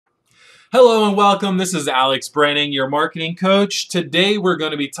Hello and welcome. This is Alex Branning, your marketing coach. Today we're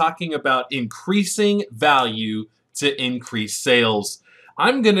going to be talking about increasing value to increase sales.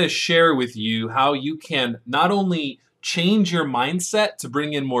 I'm going to share with you how you can not only change your mindset to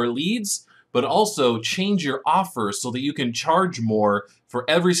bring in more leads, but also change your offer so that you can charge more for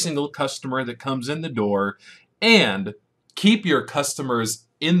every single customer that comes in the door and keep your customers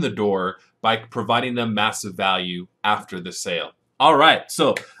in the door by providing them massive value after the sale. All right,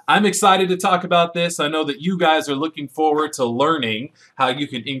 so I'm excited to talk about this. I know that you guys are looking forward to learning how you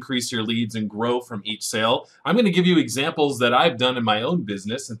can increase your leads and grow from each sale. I'm going to give you examples that I've done in my own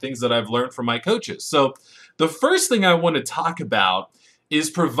business and things that I've learned from my coaches. So the first thing I want to talk about is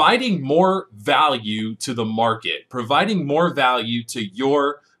providing more value to the market, providing more value to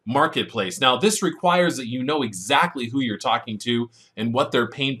your marketplace. Now, this requires that you know exactly who you're talking to and what their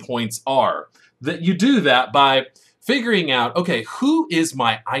pain points are. That you do that by figuring out, okay, who is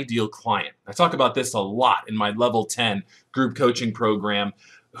my ideal client? I talk about this a lot in my level 10 group coaching program.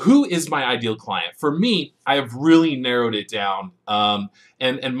 Who is my ideal client? For me, I have really narrowed it down.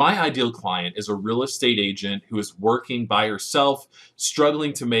 And my ideal client is a real estate agent who is working by herself,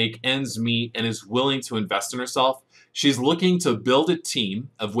 struggling to make ends meet, and is willing to invest in herself. She's looking to build a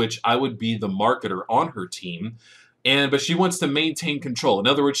team, of which I would be the marketer on her team. But she wants to maintain control. In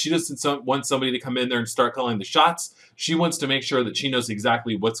other words, she doesn't want somebody to come in there and start calling the shots. She wants to make sure that she knows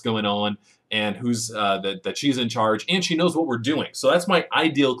exactly what's going on and who's that she's in charge, and she knows what we're doing. So that's my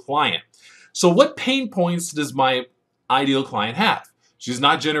ideal client. So what pain points does my ideal client have? She's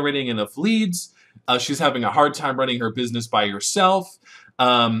not generating enough leads. She's having a hard time running her business by herself.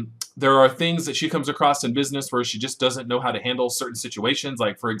 There are things that she comes across in business where she just doesn't know how to handle certain situations,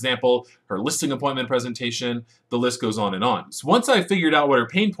 like, for example, her listing appointment presentation. The list goes on and on. So once I figured out what her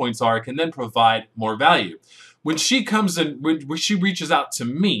pain points are, I can then provide more value. When she comes in, when she reaches out to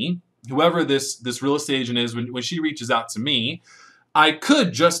me, whoever this real estate agent is, when she reaches out to me, I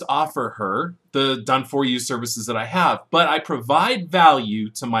could just offer her the done-for-you services that I have, but I provide value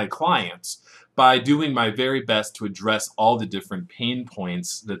to my clients by doing my very best to address all the different pain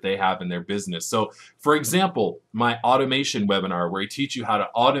points that they have in their business. So, for example, my automation webinar where I teach you how to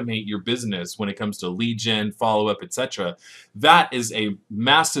automate your business when it comes to lead gen, follow-up, etc. That is a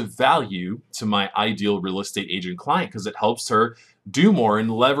massive value to my ideal real estate agent client because it helps her do more and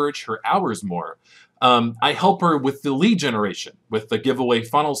leverage her hours more. I help her with the lead generation, with the giveaway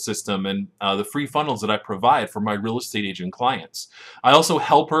funnel system and the free funnels that I provide for my real estate agent clients. I also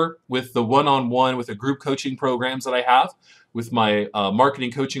help her with the one-on-one, with the group coaching programs that I have, with my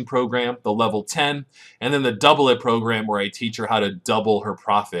marketing coaching program, the level 10, and then the double it program where I teach her how to double her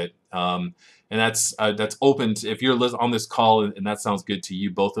profit. And that's open to, if you're on this call and that sounds good to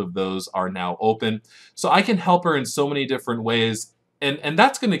you, both of those are now open. So I can help her in so many different ways. And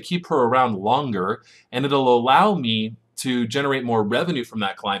that's going to keep her around longer, and it'll allow me to generate more revenue from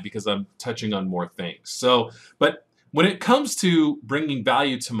that client because I'm touching on more things. So, but when it comes to bringing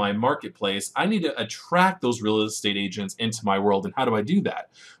value to my marketplace, I need to attract those real estate agents into my world. And how do I do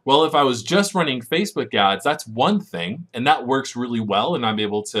that? Well, if I was just running Facebook ads, that's one thing, and that works really well, and I'm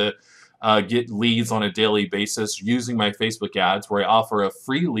able to get leads on a daily basis using my Facebook ads, where I offer a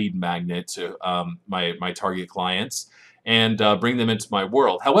free lead magnet to my target clients and bring them into my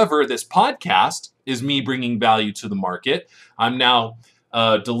world. However, this podcast is me bringing value to the market. I'm now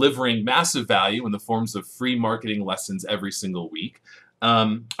delivering massive value in the forms of free marketing lessons every single week.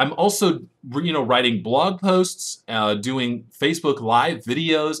 I'm also, writing blog posts, doing Facebook Live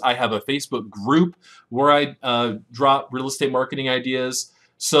videos. I have a Facebook group where I drop real estate marketing ideas.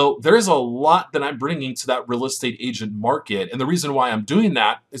 So there's a lot that I'm bringing to that real estate agent market. And the reason why I'm doing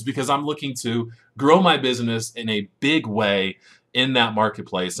that is because I'm looking to grow my business in a big way in that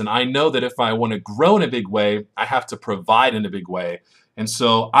marketplace. And I know that if I want to grow in a big way, I have to provide in a big way. And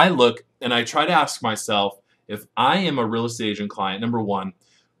so I look and I try to ask myself, if I am a real estate agent client, number one,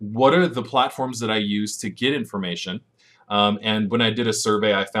 what are the platforms that I use to get information? And when I did a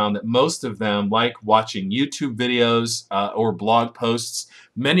survey, I found that most of them like watching YouTube videos or blog posts.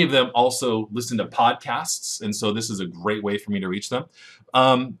 Many of them also listen to podcasts, and so this is a great way for me to reach them.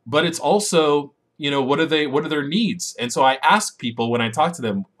 But it's also, what are their needs? And so I ask people when I talk to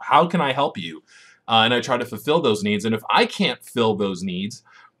them, how can I help you? And I try to fulfill those needs. And if I can't fill those needs,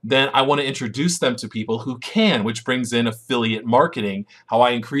 then I want to introduce them to people who can, which brings in affiliate marketing, how I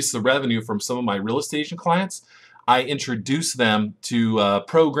increase the revenue from some of my real estate agent clients. I introduce them to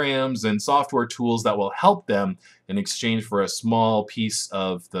programs and software tools that will help them in exchange for a small piece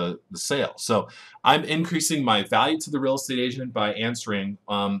of the sale. So I'm increasing my value to the real estate agent by answering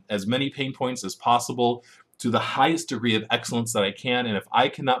as many pain points as possible to the highest degree of excellence that I can. And if I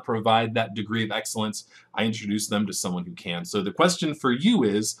cannot provide that degree of excellence, I introduce them to someone who can. So the question for you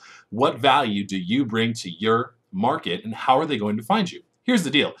is, what value do you bring to your market and how are they going to find you? Here's the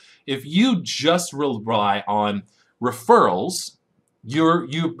deal. If you just rely on referrals,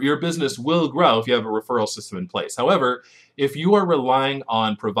 your business will grow if you have a referral system in place. However, if you are relying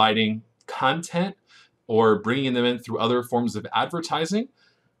on providing content or bringing them in through other forms of advertising,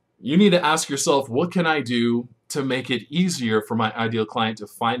 you need to ask yourself, what can I do to make it easier for my ideal client to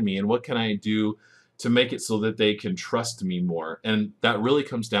find me? And what can I do to make it so that they can trust me more? And that really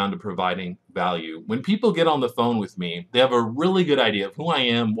comes down to providing value. When people get on the phone with me, they have a really good idea of who I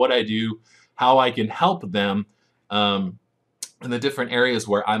am, what I do, how I can help them, in the different areas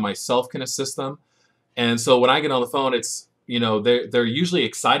where I myself can assist them. And so when I get on the phone, it's, they're usually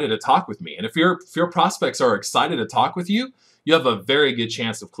excited to talk with me. And if your prospects are excited to talk with you, you have a very good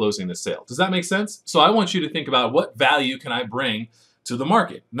chance of closing the sale. Does that make sense? So I want you to think about, what value can I bring to the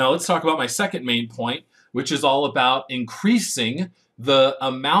market? Now let's talk about my second main point, which is all about increasing the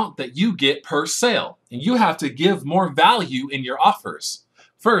amount that you get per sale. And you have to give more value in your offers.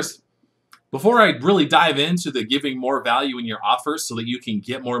 First, before I really dive into the giving more value in your offers so that you can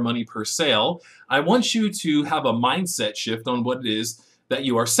get more money per sale, I want you to have a mindset shift on what it is that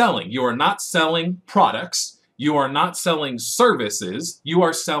you are selling. You are not selling products. You are not selling services. You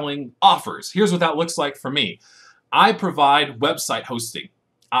are selling offers. Here's what that looks like for me. I provide website hosting.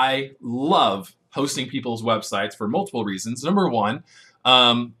 I love hosting people's websites for multiple reasons. Number one,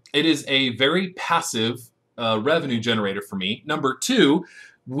 it is a very passive revenue generator for me. Number two,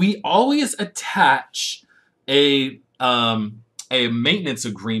 we always attach a maintenance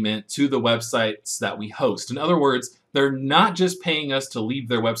agreement to the websites that we host. In other words, they're not just paying us to leave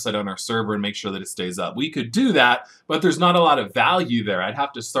their website on our server and make sure that it stays up. We could do that, but there's not a lot of value there. I'd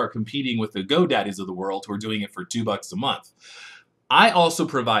have to start competing with the GoDaddies of the world who are doing it for $2 a month. I also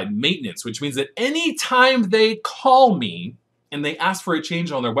provide maintenance, which means that anytime they call me and they ask for a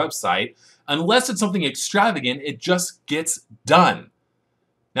change on their website, unless it's something extravagant, it just gets done.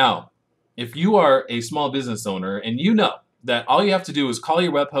 Now, if you are a small business owner and you know that all you have to do is call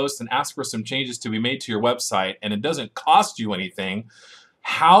your web host and ask for some changes to be made to your website and it doesn't cost you anything,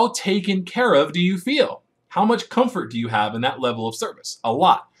 how taken care of do you feel? How much comfort do you have in that level of service? A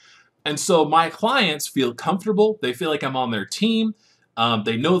lot. And so my clients feel comfortable. They feel like I'm on their team.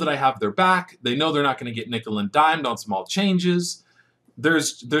 They know that I have their back. They know they're not going to get nickel and dimed on small changes.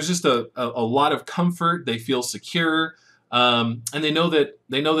 There's just a lot of comfort. They feel secure. And they know that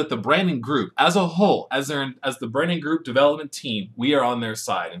the Branning group as a whole, as the Branning group development team, we are on their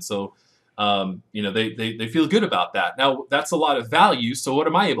side. And so, they feel good about that. Now that's a lot of value. So what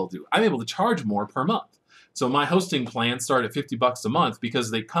am I able to do? I'm able to charge more per month. So my hosting plans start at $50 a month because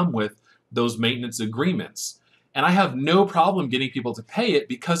they come with those maintenance agreements. And I have no problem getting people to pay it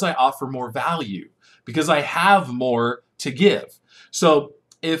because I offer more value, because I have more to give. So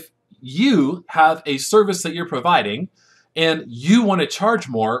if you have a service that you're providing and you want to charge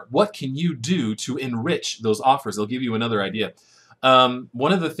more, what can you do to enrich those offers? I'll give you another idea.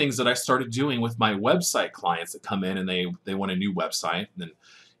 One of the things that I started doing with my website clients that come in and they want a new website, and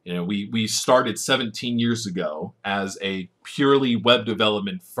we started 17 years ago as a purely web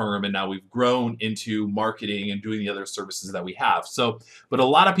development firm, and now we've grown into marketing and doing the other services that we have. So, but a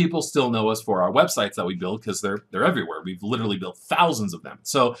lot of people still know us for our websites that we build because they're everywhere. We've literally built thousands of them.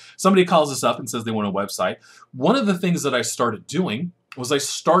 So somebody calls us up and says they want a website. One of the things that I started doing was I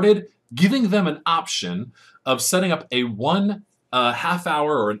started giving them an option of setting up a half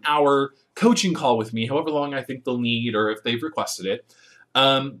hour or an hour coaching call with me, however long I think they'll need or if they've requested it.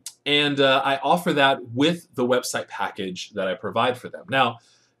 I offer that with the website package that I provide for them. Now,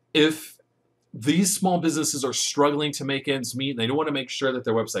 if these small businesses are struggling to make ends meet, they don't want to make sure that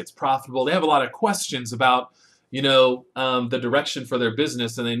their website's profitable, they have a lot of questions about, the direction for their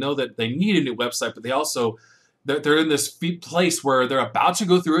business, and they know that they need a new website, but they're in this place where they're about to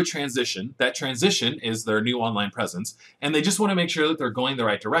go through a transition. That transition is their new online presence, and they just want to make sure that they're going the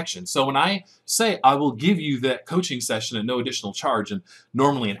right direction. So when I say I will give you that coaching session at no additional charge, and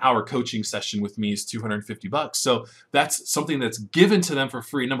normally an hour coaching session with me is $250. So that's something that's given to them for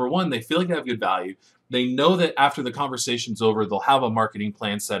free. Number one, they feel like they have good value. They know that after the conversation's over, they'll have a marketing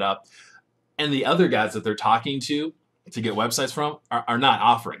plan set up. And the other guys that they're talking to get websites from are not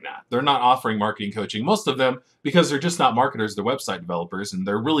offering that. They're not offering marketing coaching, most of them, because they're just not marketers, they're website developers, and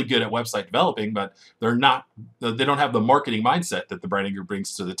they're really good at website developing, but they don't have the marketing mindset that the Branning Group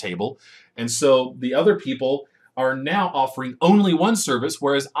brings to the table. And so the other people are now offering only one service,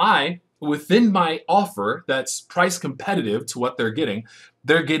 whereas I within my offer that's price competitive to what they're getting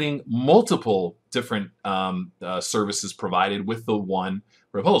multiple different services provided with the one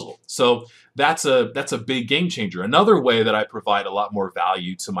proposal. So that's a big game changer. Another way that I provide a lot more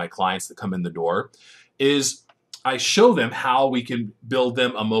value to my clients that come in the door is I show them how we can build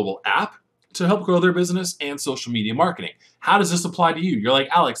them a mobile app to help grow their business and social media marketing. How does this apply to you? You're like,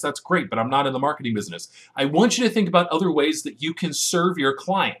 Alex, that's great, but I'm not in the marketing business. I want you to think about other ways that you can serve your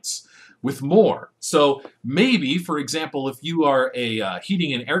clients with more. So maybe, for example, if you are a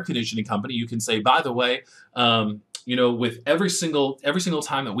heating and air conditioning company, you can say, by the way, with every single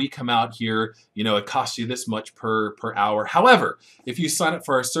time that we come out here, it costs you this much per hour. However, if you sign up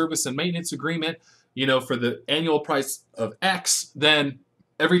for our service and maintenance agreement, for the annual price of X, then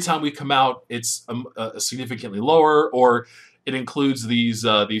every time we come out, it's significantly lower, or it includes these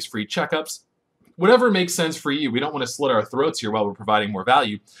free checkups. Whatever makes sense for you. We don't want to slit our throats here while we're providing more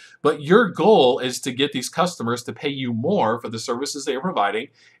value. But your goal is to get these customers to pay you more for the services they are providing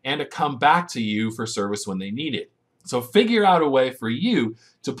and to come back to you for service when they need it. So figure out a way for you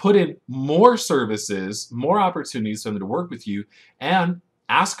to put in more services, more opportunities for them to work with you, and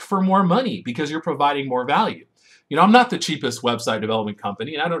ask for more money because you're providing more value. I'm not the cheapest website development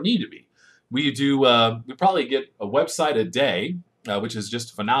company, and I don't need to be. We probably get a website a day, which is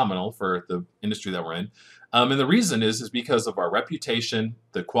just phenomenal for the industry that we're in. And the reason is because of our reputation,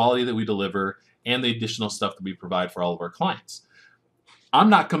 the quality that we deliver, and the additional stuff that we provide for all of our clients. I'm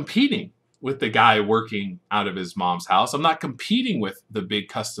not competing with the guy working out of his mom's house. I'm not competing with the big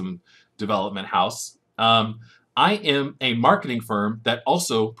custom development house. I am a marketing firm that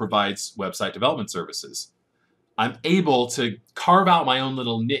also provides website development services. I'm able to carve out my own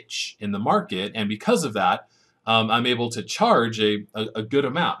little niche in the market, and because of that, I'm able to charge a good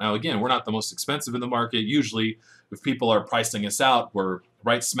amount. Now, again, we're not the most expensive in the market. Usually, if people are pricing us out, we're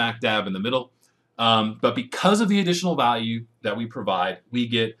right smack dab in the middle. But because of the additional value that we provide, we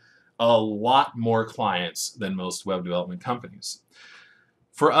get a lot more clients than most web development companies.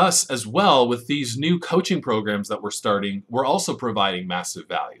 For us as well, with these new coaching programs that we're starting, we're also providing massive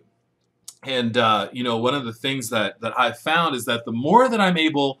value. And, one of the things that I've found is that the more that I'm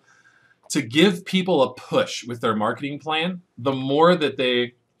able to give people a push with their marketing plan, the more that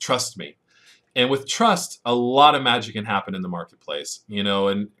they trust me. And with trust, a lot of magic can happen in the marketplace,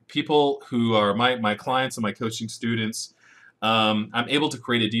 and people who are my clients and my coaching students, I'm able to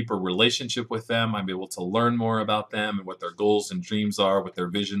create a deeper relationship with them. I'm able to learn more about them and what their goals and dreams are, what their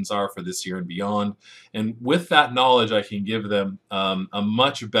visions are for this year and beyond. And with that knowledge, I can give them a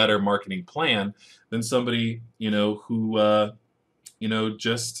much better marketing plan than somebody, who,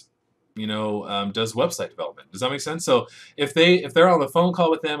 just does website development. Does that make sense? So if they're on the phone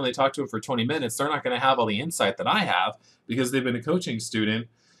call with them and they talk to them for 20 minutes, they're not going to have all the insight that I have because they've been a coaching student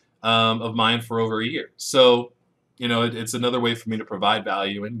of mine for over a year. So, it's another way for me to provide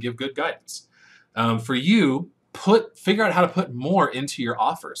value and give good guidance. For you, figure out how to put more into your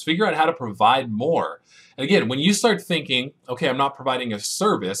offers. Figure out how to provide more. And again, when you start thinking, okay, I'm not providing a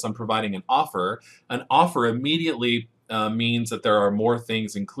service, I'm providing an offer immediately means that there are more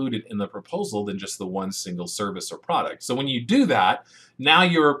things included in the proposal than just the one single service or product. So when you do that, now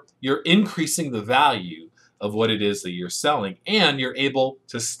you're increasing the value of what it is that you're selling, and you're able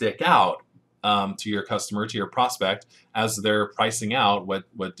to stick out to your customer, to your prospect, as they're pricing out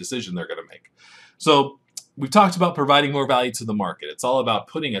what decision they're going to make. So we've talked about providing more value to the market. It's all about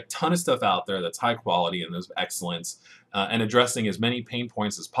putting a ton of stuff out there that's high quality and of excellence, and addressing as many pain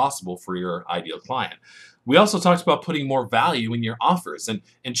points as possible for your ideal client. We also talked about putting more value in your offers and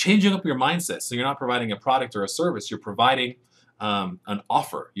changing up your mindset. So you're not providing a product or a service, you're providing an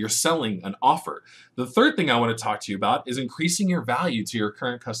offer. You're selling an offer. The third thing I want to talk to you about is increasing your value to your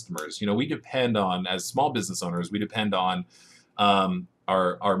current customers. We depend on, as small business owners, we depend on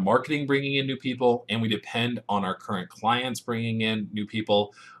our marketing bringing in new people, and we depend on our current clients bringing in new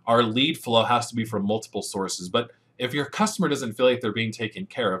people. Our lead flow has to be from multiple sources, but if your customer doesn't feel like they're being taken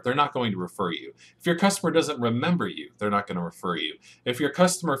care of, they're not going to refer you. If your customer doesn't remember you, they're not going to refer you. If your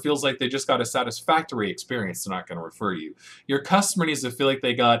customer feels like they just got a satisfactory experience, they're not going to refer you. Your customer needs to feel like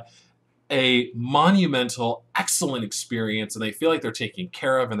they got a monumental, excellent experience, and they feel like they're taken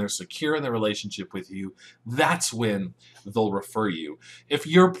care of and they're secure in their relationship with you. That's when they'll refer you. If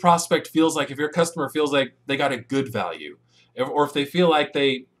your customer feels like they got a good value, or if they feel like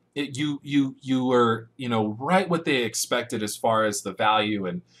you were right what they expected as far as the value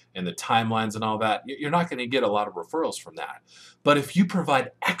and the timelines and all that, you're not going to get a lot of referrals from that. But if you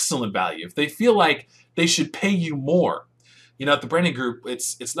provide excellent value, if they feel like they should pay you more, At the Branning Group,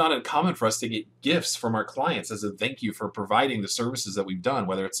 it's not uncommon for us to get gifts from our clients as a thank you for providing the services that we've done,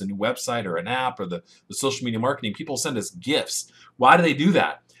 whether it's a new website or an app or the social media marketing. People send us gifts. Why do they do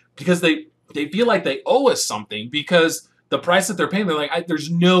that? Because they feel like they owe us something because the price that they're paying, they're like, there's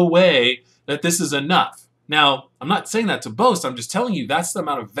no way that this is enough. Now, I'm not saying that to boast. I'm just telling you that's the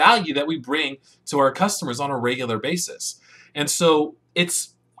amount of value that we bring to our customers on a regular basis. And so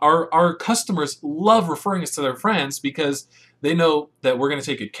it's our customers love referring us to their friends because they know that we're going to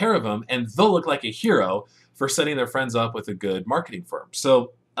take good care of them, and they'll look like a hero for setting their friends up with a good marketing firm.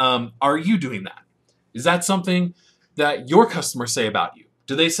 So are you doing that? Is that something that your customers say about you?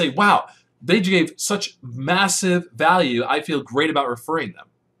 Do they say, wow, they gave such massive value, I feel great about referring them?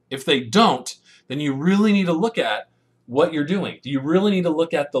 If they don't, then you really need to look at what you're doing. Do you really need to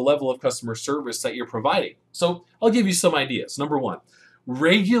look at the level of customer service that you're providing? So I'll give you some ideas. Number one,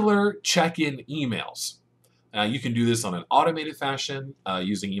 regular check-in emails. You can do this on an automated fashion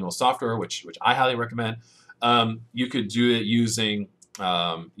using email software, which I highly recommend. You could do it using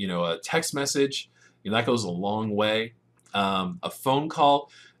a text message. That goes a long way. A phone call.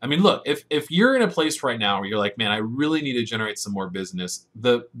 I mean, look, if you're in a place right now where you're like, man, I really need to generate some more business,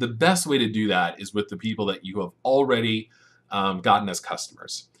 the best way to do that is with the people that you have already gotten as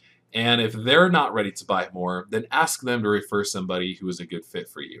customers. And if they're not ready to buy more, then ask them to refer somebody who is a good fit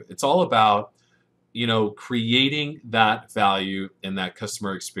for you. It's all about creating that value in that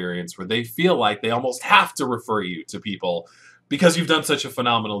customer experience where they feel like they almost have to refer you to people because you've done such a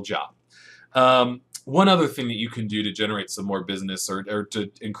phenomenal job. One other thing that you can do to generate some more business or to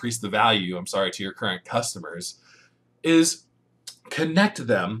increase the value, to your current customers is connect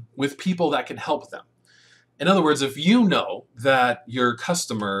them with people that can help them. In other words, if you know that your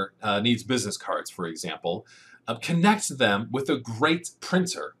customer needs business cards, for example, connect them with a great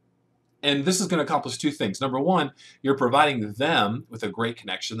printer. And this is going to accomplish two things. Number one, you're providing them with a great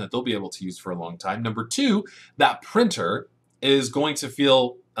connection that they'll be able to use for a long time. Number two, that printer is going to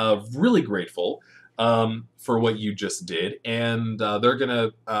feel really grateful for what you just did, and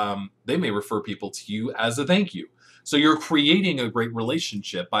they may refer people to you as a thank you. So you're creating a great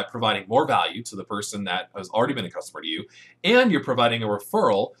relationship by providing more value to the person that has already been a customer to you, and you're providing a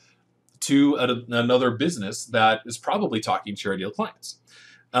referral to another business that is probably talking to your ideal clients.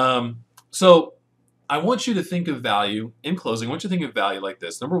 So I want you to think of value, in closing, I want you to think of value like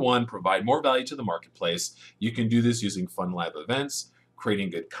this. Number one, provide more value to the marketplace. You can do this using fun live events,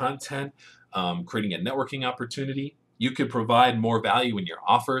 creating good content, creating a networking opportunity. You could provide more value in your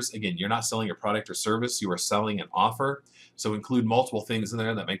offers. Again, you're not selling a product or service, you are selling an offer. So include multiple things in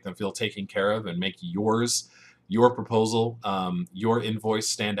there that make them feel taken care of and make your proposal, your invoice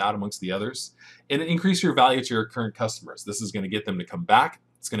stand out amongst the others. And increase your value to your current customers. This is going to get them to come back.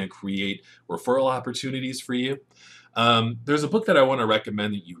 It's going to create referral opportunities for you. There's a book that I want to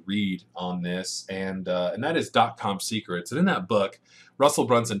recommend that you read on this, and that is .com Secrets. And in that book, Russell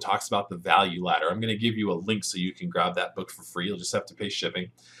Brunson talks about the value ladder. I'm going to give you a link so you can grab that book for free. You'll just have to pay shipping.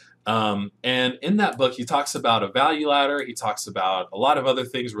 And in that book, he talks about a value ladder. He talks about a lot of other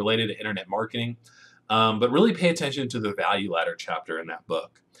things related to internet marketing. But really pay attention to the value ladder chapter in that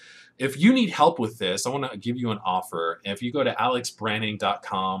book. If you need help with this, I want to give you an offer. If you go to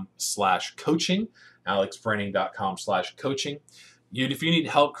alexbranning.com/coaching, alexbranning.com/coaching, if you need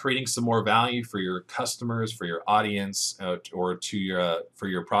help creating some more value for your customers, for your audience, or for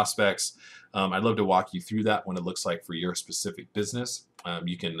your prospects, I'd love to walk you through that, what it looks like for your specific business.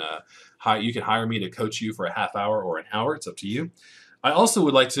 You can hire me to coach you for a half hour or an hour. It's up to you. I also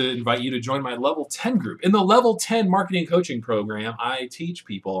would like to invite you to join my Level 10 group. In the Level 10 Marketing Coaching Program, I teach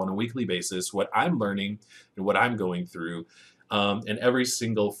people on a weekly basis what I'm learning and what I'm going through. And every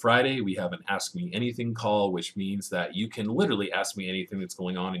single Friday, we have an Ask Me Anything call, which means that you can literally ask me anything that's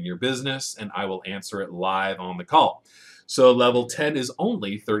going on in your business, and I will answer it live on the call. So Level 10 is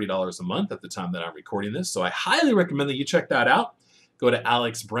only $30 a month at the time that I'm recording this, so I highly recommend that you check that out. Go to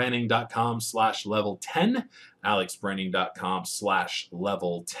alexbranning.com/level10,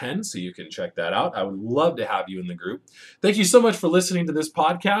 alexbranning.com/level10, so you can check that out. I would love to have you in the group. Thank you so much for listening to this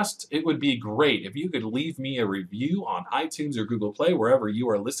podcast. It would be great if you could leave me a review on iTunes or Google Play, wherever you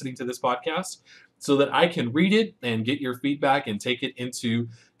are listening to this podcast, so that I can read it and get your feedback and take it into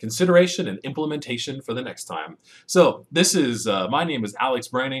consideration and implementation for the next time. So my name is Alex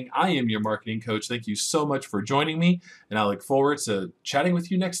Branning. I am your marketing coach. Thank you so much for joining me, and I look forward to chatting with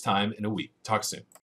you next time in a week. Talk soon.